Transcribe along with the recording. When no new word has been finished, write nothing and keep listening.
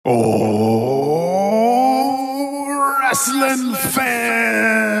Oh, wrestling fans!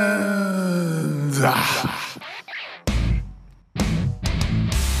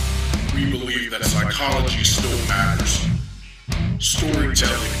 We believe that psychology still matters.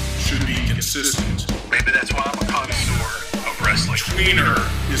 Storytelling should be consistent. Maybe that's why I'm a connoisseur of wrestling. Tweener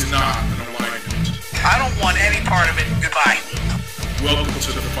is not an alignment. I don't want any part of it. Goodbye. Welcome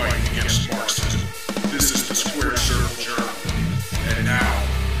to the fight against Marxism. This is the Square Circle Journal. And now,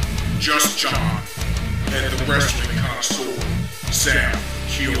 Just John and the wrestling connoisseur, Sam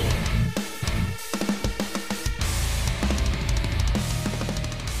Keeler.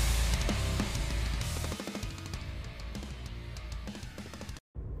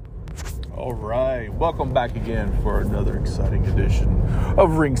 All right, welcome back again for another exciting edition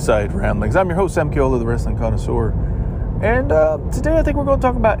of Ringside Ramblings. I'm your host, Sam Keola, the wrestling connoisseur, and today I think we're going to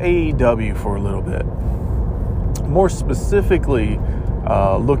talk about AEW for a little bit. More specifically,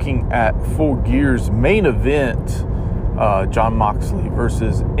 looking at Full Gear's main event, Jon Moxley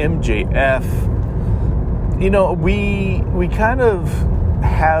versus MJF. You know, we kind of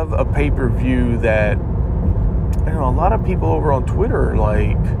have a pay-per-view that, you know, a lot of people over on Twitter are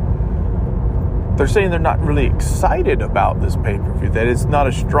like, they're saying they're not really excited about this pay-per-view, that it's not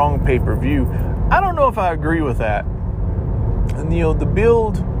a strong pay-per-view. I don't know if I agree with that. And, you know, the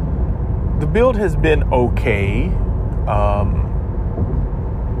build has been okay.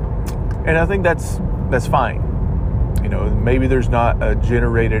 And I think that's fine. You know, maybe there's not a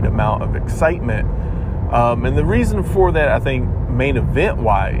generated amount of excitement. And the reason for that, I think, main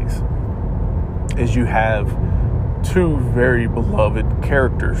event-wise, is you have two very beloved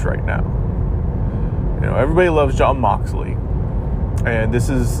characters right now. You know, everybody loves Jon Moxley, and this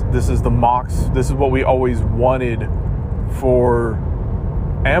is what we always wanted for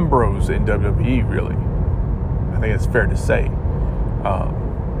Ambrose in WWE. Really, I think it's fair to say.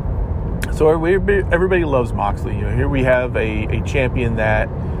 So everybody loves Moxley. You know, here we have a champion that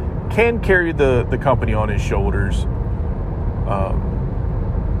can carry the company on his shoulders,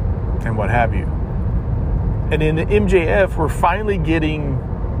 and what have you. And in MJF, we're finally getting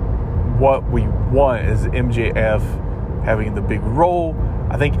what we want, is MJF having the big role.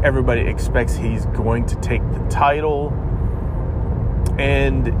 I think everybody expects he's going to take the title,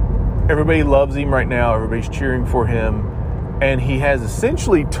 and everybody loves him right now. Everybody's cheering for him, and he has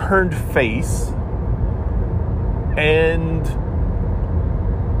essentially turned face and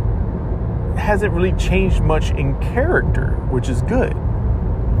hasn't really changed much in character, which is good.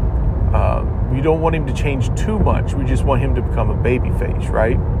 We don't want him to change too much. We just want him to become a babyface,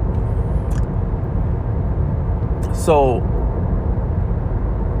 right? So,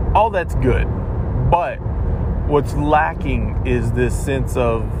 all that's good, but what's lacking is this sense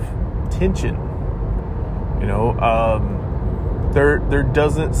of tension. You know, there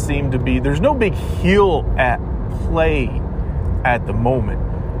doesn't seem to be, there's no big heel at play at the moment.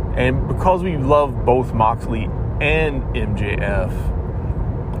 And because we love both Moxley and MJF,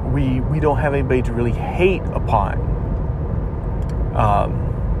 we don't have anybody to really hate upon.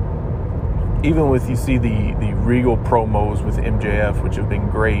 Even with, you see the Regal promos with MJF, which have been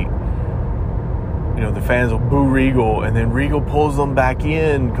great. You know, the fans will boo Regal, and then Regal pulls them back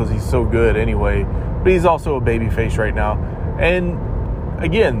in because he's so good anyway. But he's also a babyface right now. And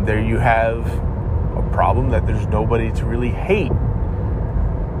again, there you have a problem that there's nobody to really hate.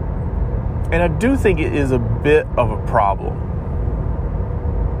 And I do think it is a bit of a problem.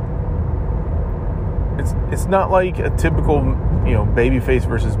 It's not like a typical, you know, babyface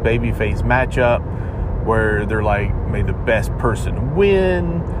versus babyface matchup where they're like, may the best person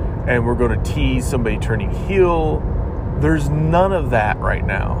win, and we're going to tease somebody turning heel. There's none of that right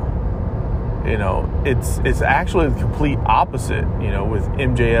now. You know, it's actually the complete opposite, you know, with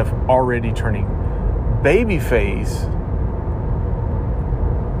MJF already turning babyface.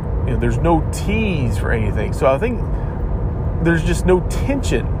 You know, there's no tease for anything. So I think there's just no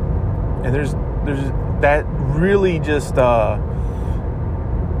tension. And there's that really just,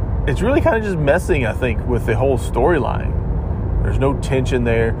 it's really kind of just messing, I think, with the whole storyline. There's no tension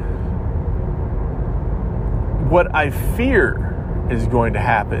there. What I fear is going to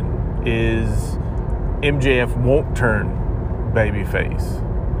happen is MJF won't turn babyface.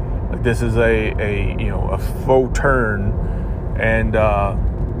 Like, this is a faux turn, and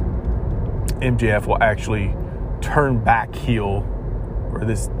MJF will actually turn back heel, or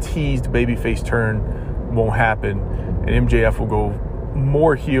this teased babyface turn won't happen, and MJF will go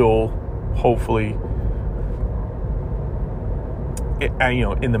more heel, hopefully,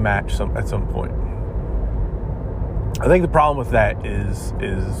 in the match at some point. I think the problem with that is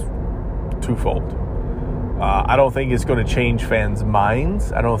twofold. I don't think it's going to change fans'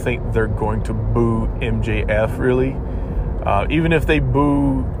 minds. I don't think they're going to boo MJF, really. Even if they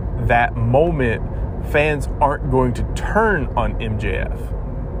boo that moment, fans aren't going to turn on MJF.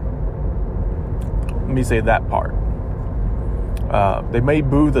 Let me say that part. They may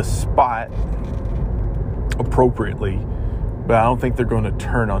boo the spot appropriately, but I don't think they're going to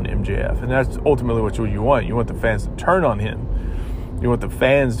turn on MJF. And that's ultimately what you want. You want the fans to turn on him. You want the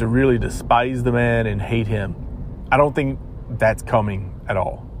fans to really despise the man and hate him. I don't think that's coming at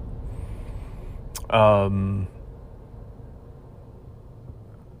all.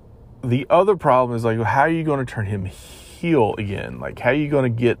 The other problem is, like, how are you going to turn him heel again? Like, how are you going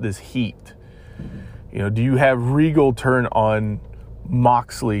to get this heat? You know, do you have Regal turn on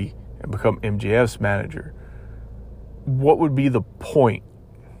Moxley and become MJF's manager? What would be the point?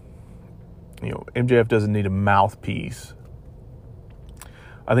 You know, MJF doesn't need a mouthpiece.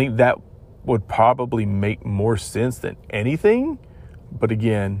 I think that would probably make more sense than anything. But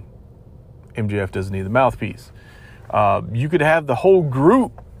again, MJF doesn't need the mouthpiece. You could have the whole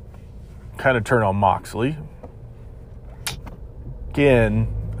group kind of turn on Moxley.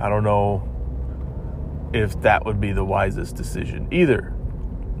 Again, I don't know if that would be the wisest decision either.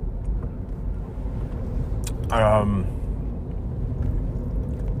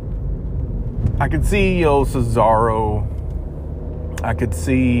 I could see, you know, Cesaro. I could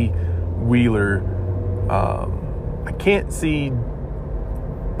see Wheeler. I can't see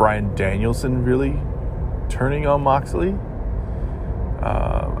Bryan Danielson really turning on Moxley.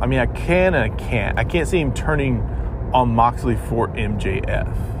 I mean, I can and I can't. I can't see him turning on Moxley for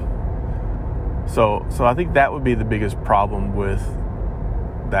MJF. So I think that would be the biggest problem with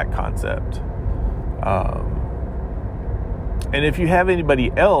that concept. And if you have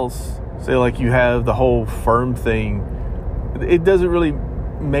anybody else, say like you have the whole Firm thing, it doesn't really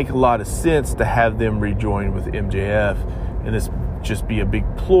make a lot of sense to have them rejoin with MJF and this just be a big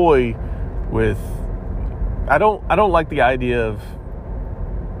ploy with... I don't like the idea of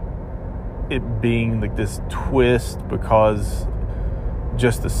it being like this twist because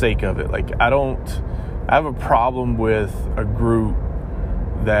just the sake of it. Like, I have a problem with a group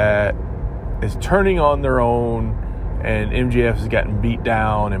that is turning on their own and MJF has gotten beat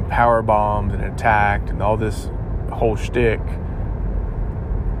down and power bombed and attacked and all this whole shtick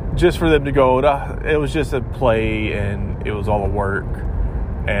just for them to go, it was just a play and it was all a work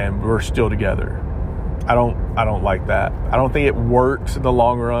and we're still together. I don't like that. I don't think it works in the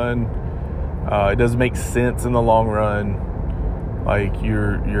long run. It doesn't make sense in the long run. Like,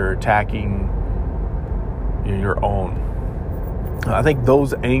 you're attacking your own. I think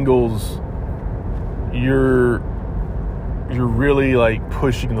those angles, you're really like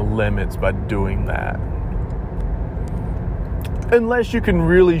pushing the limits by doing that. Unless you can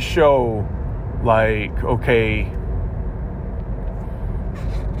really show, like, okay,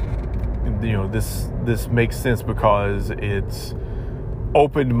 you know, this makes sense because it's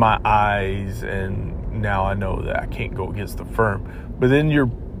opened my eyes and now I know that I can't go against the Firm. But then you're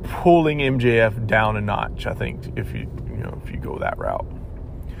pulling MJF down a notch, I think, if you go that route.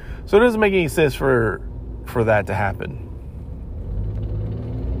 So it doesn't make any sense for that to happen.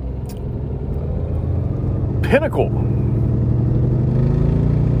 Pinnacle.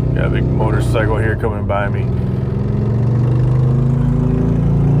 Got a big motorcycle here coming by me.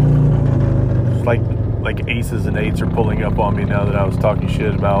 It's like aces and eights are pulling up on me now that I was talking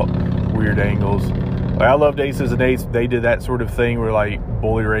shit about weird angles. Like, I loved Aces and Eights. They did that sort of thing where, like,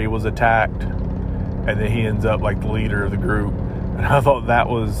 Bully Ray was attacked and then he ends up like the leader of the group. And I thought that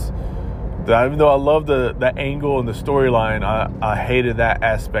was, even though I loved the angle and the storyline, I hated that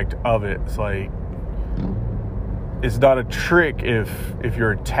aspect of it. It's like, it's not a trick if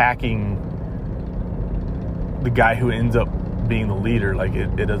you're attacking the guy who ends up being the leader. Like,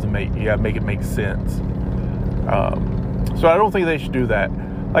 it doesn't make, you gotta make it make sense. So I don't think they should do that.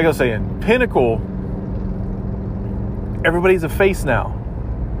 Like I was saying, Pinnacle, everybody's a face now.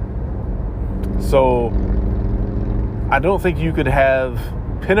 So I don't think you could have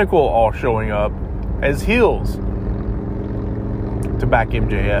Pinnacle all showing up as heels to back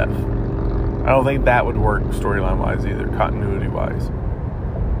MJF. I don't think that would work storyline-wise either, continuity-wise.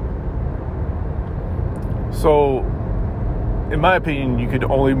 So, in my opinion, you could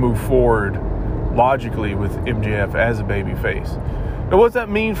only move forward logically with MJF as a babyface. Now, what's that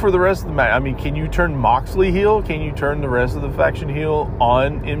mean for the rest of the match? I mean, can you turn Moxley heel? Can you turn the rest of the faction heel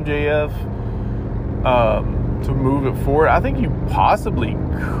on MJF to move it forward? I think you possibly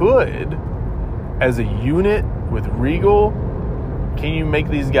could. As a unit with Regal, can you make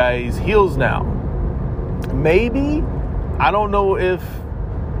these guys heels now? Maybe. I don't know if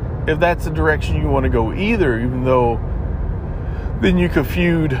if that's the direction you want to go either, even though then you could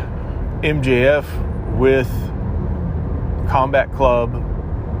feud MJF with Combat Club.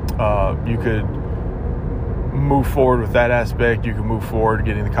 You could move forward with that aspect. You can move forward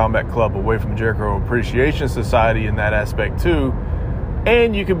getting the Combat Club away from the Jericho Appreciation Society in that aspect too.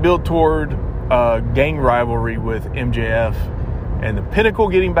 And you can build toward gang rivalry with MJF and the Pinnacle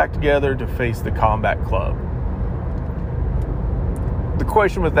getting back together to face the Combat Club. The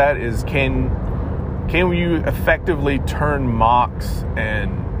question with that is, can you effectively turn Mox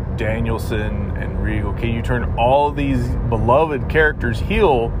and Danielson and Regal? Can you turn all of these beloved characters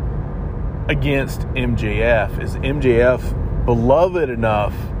heel against MJF? Is MJF beloved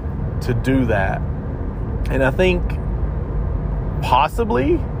enough to do that? And I think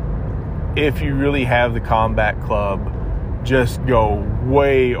possibly, if you really have the Combat Club just go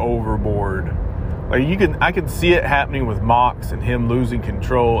way overboard. Like I can see it happening with Mox and him losing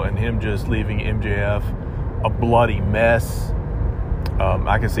control and him just leaving MJF a bloody mess.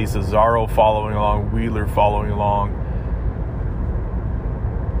 I can see Cesaro following along, Wheeler following along,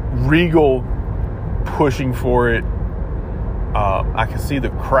 Regal pushing for it. I can see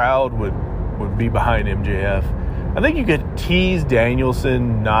the crowd would be behind MJF. I think you could tease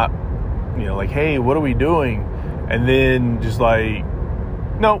Danielson, not, like, hey, what are we doing? And then just like,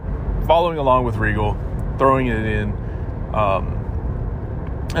 nope, following along with Regal, throwing it in.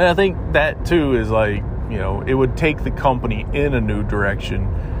 And I think that too is like, it would take the company in a new direction.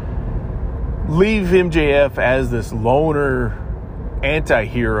 Leave MJF as this loner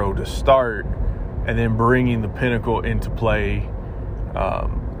anti-hero to start, and then bringing the Pinnacle into play,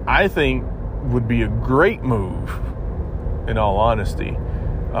 I think would be a great move, in all honesty,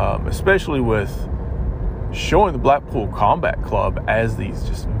 especially with showing the Blackpool Combat Club as these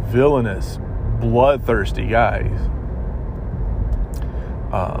just villainous, bloodthirsty guys.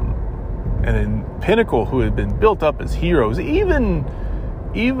 And then Pinnacle, who had been built up as heroes, even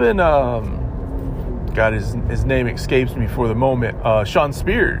God, his name escapes me for the moment, Shawn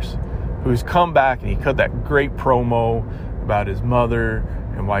Spears, who's come back and he cut that great promo about his mother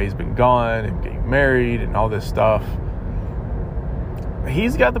and why he's been gone and getting married and all this stuff.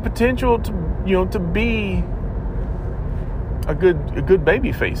 He's got the potential to be a good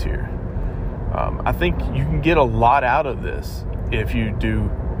baby face here. I think you can get a lot out of this if you do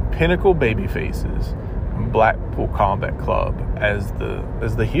Pinnacle baby faces and Blackpool Combat Club as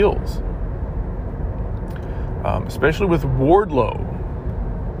the heels, especially with Wardlow.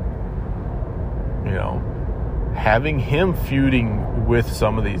 Having him feuding with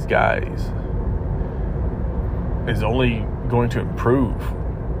some of these guys is only going to improve,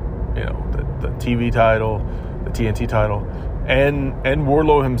 the TV title, the TNT title, and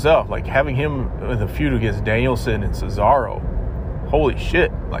Wardlow himself. Like, having him in a feud against Danielson and Cesaro, holy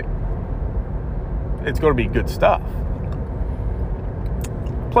shit, like, it's going to be good stuff.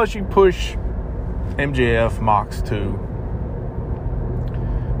 Plus, you push MJF, Mox too,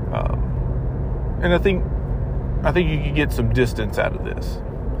 and I think you could get some distance out of this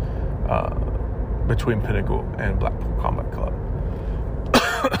between Pinnacle and Blackpool Combat Club.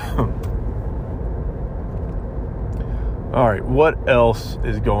 All right, what else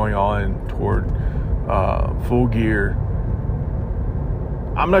is going on toward Full Gear?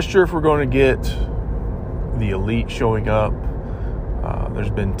 I'm not sure if we're going to get the Elite showing up. There's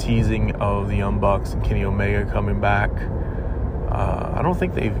been teasing of the Young Bucks and Kenny Omega coming back. I don't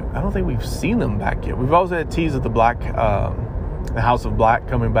think we've seen them back yet. We've also had tease of the House of Black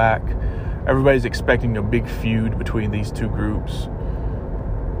coming back. Everybody's expecting a big feud between these two groups.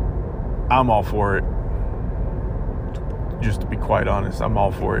 I'm all for it. Just to be quite honest, I'm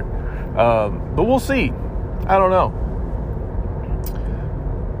all for it. But we'll see. I don't know.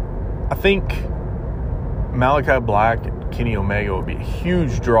 I think Malachi Black and Kenny Omega would be a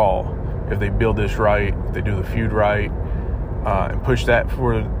huge draw if they build this right, if they do the feud right, and push that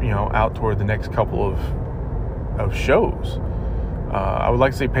for out toward the next couple of shows. I would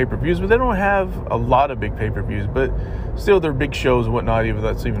like to say pay-per-views, but they don't have a lot of big pay-per-views. But still, they're big shows and whatnot. Even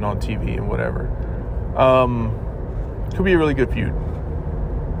that's even on TV and whatever. Could be a really good feud.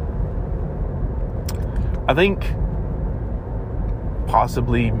 I think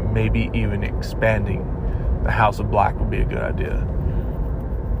possibly, maybe even expanding the House of Black would be a good idea.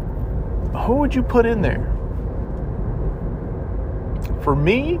 Who would you put in there? For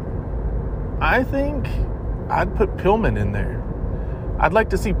me, I think I'd put Pillman in there. I'd like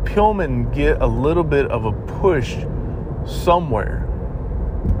to see Pillman get a little bit of a push somewhere.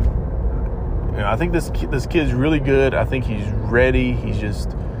 I think this kid's really good. I think he's ready.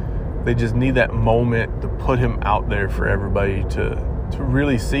 They just need that moment to put him out there for everybody to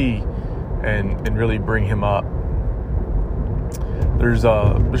really see and really bring him up. There's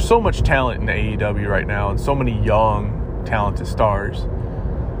so much talent in AEW right now, and so many young, talented stars.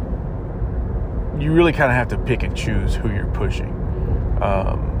 You really kind of have to pick and choose who you're pushing.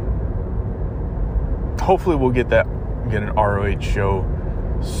 Hopefully we'll get an ROH show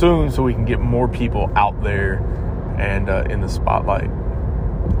soon so we can get more people out there and in the spotlight.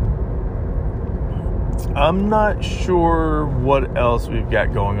 I'm not sure what else we've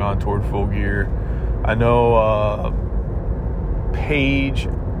got going on toward Full Gear. I know Paige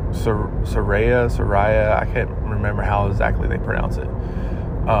Saraya, I can't remember how exactly they pronounce it.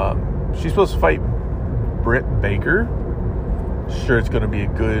 She's supposed to fight Britt Baker. Sure, it's going to be a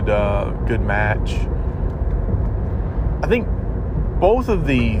good match. I think both of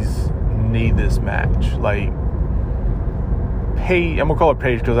these need this match. Like, Paige, I'm going to call her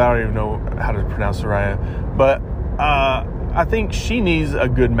Paige because I don't even know how to pronounce Saraya. But I think she needs a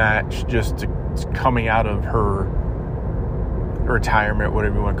good match just coming out of her retirement,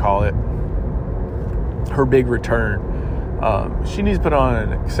 whatever you want to call it. Her big return. She needs to put on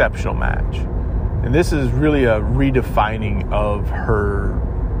an exceptional match. And this is really a redefining of her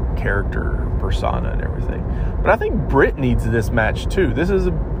character, persona, and everything. But I think Britt needs this match too. This is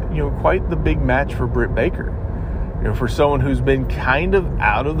quite the big match for Britt Baker. For someone who's been kind of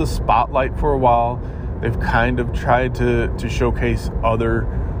out of the spotlight for a while. They've kind of tried to showcase other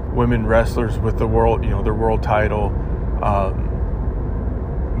women wrestlers with the world, their world title,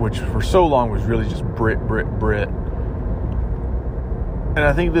 which for so long was really just Britt. And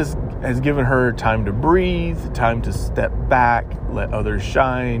I think this has given her time to breathe, time to step back, let others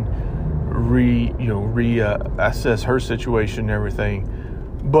shine, reassess her situation and everything.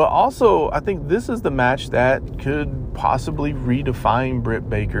 But also, I think this is the match that could possibly redefine Britt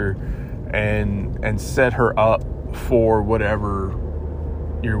Baker and set her up for whatever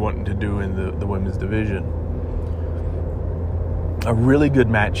you're wanting to do in the women's division. A really good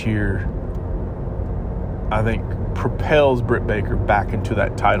match here, I think, propels Britt Baker back into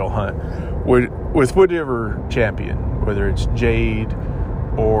that title hunt with whatever champion, whether it's Jade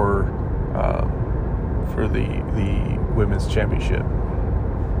or for the women's championship.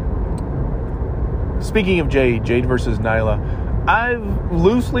 Speaking of Jade versus Nyla, I've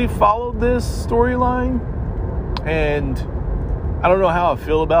loosely followed this storyline, and I don't know how I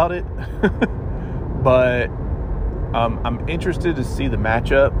feel about it, but I'm interested to see the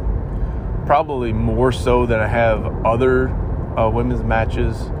matchup, probably more so than I have other women's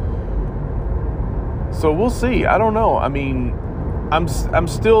matches. So we'll see. I don't know. I mean, I'm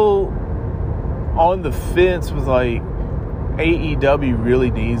still on the fence with, like, AEW really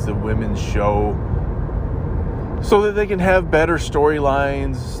needs the women's show so that they can have better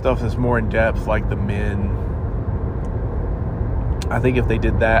storylines, stuff that's more in depth, like the men. I think if they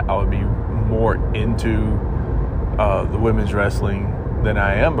did that, I would be more into the women's wrestling than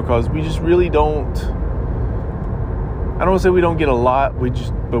I am, because we just really don't. I don't want to say we don't get a lot.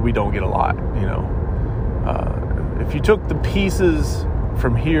 But we don't get a lot. If you took the pieces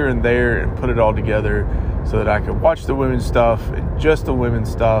from here and there and put it all together, so that I could watch the women's stuff and just the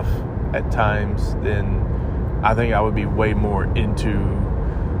women's stuff at times, then I think I would be way more into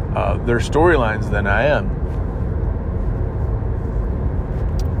their storylines than I am.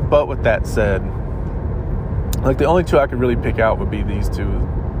 But with that said, like, the only two I could really pick out would be these two,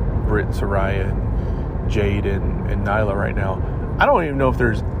 Britt and Saraya, and Jade and Nyla right now. I don't even know if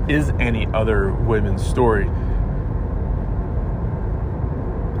there is any other women's story.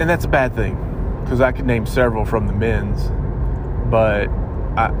 And that's a bad thing, because I could name several from the men's. But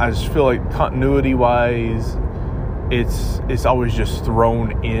I just feel like continuity-wise, it's always just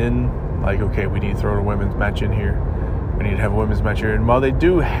thrown in. Like, okay, we need to throw a women's match in here. We need to have a women's match here. And while they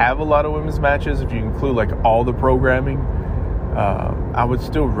do have a lot of women's matches, if you include, like, all the programming, I would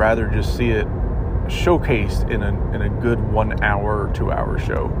still rather just see it showcased in a good 1 hour or 2 hour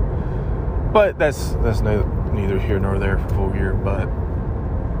show. But that's neither here nor there for Full Gear. But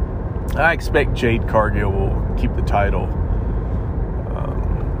I expect Jade Cargill will keep the title.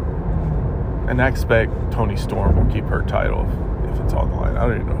 And I expect Toni Storm will keep her title if it's on the line. I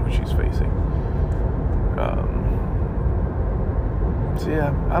don't even know who she's facing. So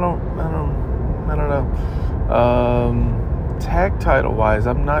yeah, I don't know. Tag title wise,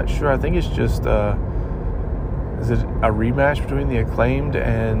 I'm not sure. I think it's just is it a rematch between the Acclaimed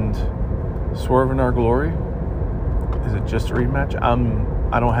and Swerve in Our Glory? Is it just a rematch? I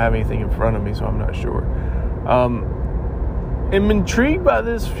don't have anything in front of me, so I'm not sure. I'm intrigued by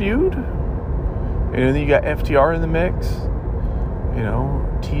this feud. And then you got FTR in the mix,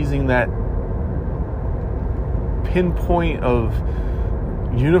 teasing that pinpoint of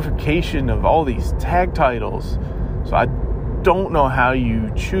unification of all these tag titles. So I don't know how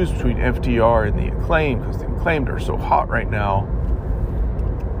you choose between FTR and the Acclaimed, because the Acclaimed are so hot right now.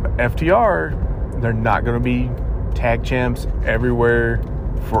 But FTR, they're not going to be tag champs everywhere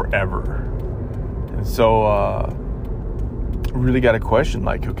forever. And so really got a question,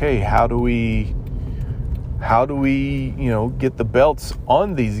 like, okay, how do we get the belts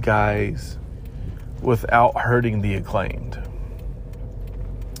on these guys without hurting the Acclaimed?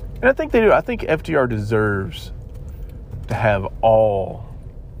 And I think they do. I think FTR deserves to have all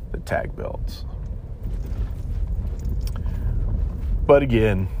the tag belts. But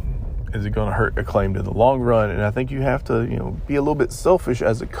again, is it going to hurt Acclaimed in the long run? And I think you have to, be a little bit selfish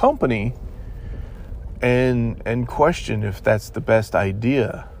as a company and question if that's the best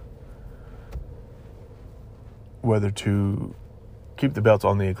idea, whether to keep the belts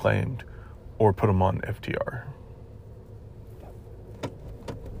on the Acclaimed or put them on FTR.